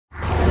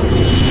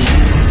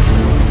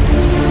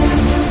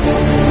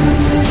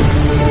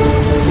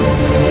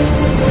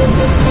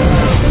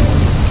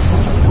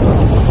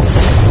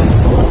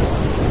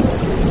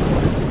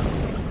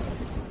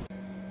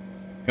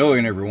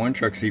everyone,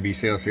 Truck CB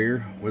Sales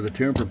here with a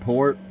tune-up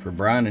report for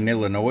Brian in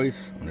Illinois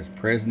on his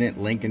President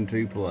Lincoln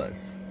 2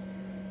 Plus.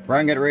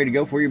 Brian got it ready to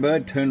go for you,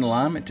 bud. Tune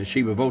alignment,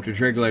 Toshiba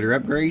voltage regulator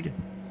upgrade.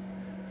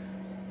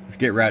 Let's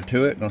get right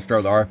to it. Gonna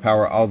start the RF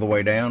power all the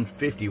way down,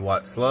 50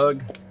 watt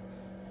slug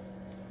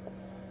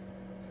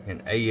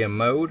in AM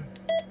mode,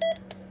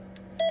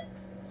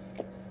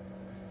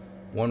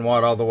 1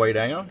 watt all the way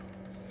down,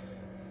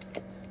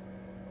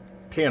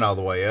 10 all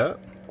the way up.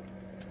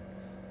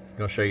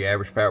 Gonna show you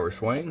average power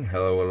swing.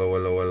 Hello, hello,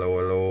 hello, hello,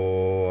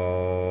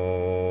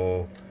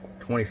 hello.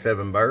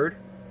 27 bird,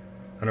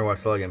 100 watt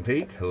slug and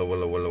peak. Hello,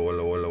 hello, hello,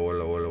 hello, hello,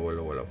 hello, hello,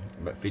 hello, hello.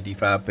 About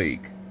 55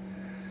 peak.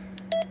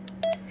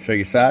 Show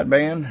you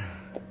sideband.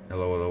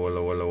 Hello, hello,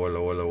 hello, hello,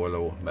 hello, hello,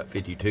 hello. About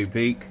 52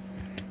 peak.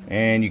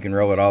 And you can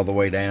roll it all the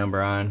way down,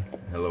 Brian.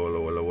 Hello,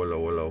 hello, hello,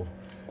 hello, hello.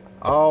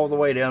 All the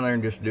way down there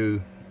and just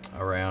do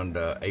around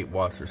 8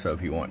 watts or so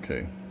if you want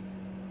to.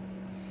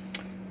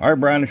 All right,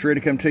 Brian, it's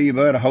ready to come to you,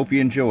 bud. I hope you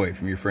enjoy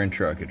from your friend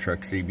Truck at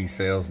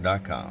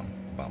truckcbsales.com.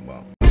 Bum,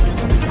 bum.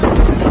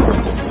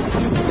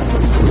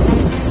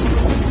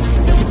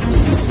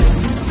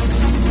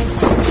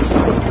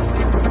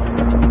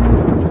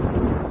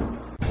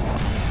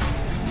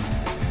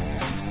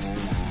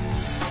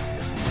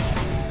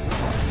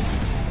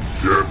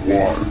 Get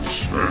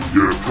wise and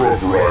get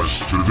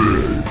truckerized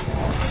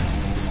today.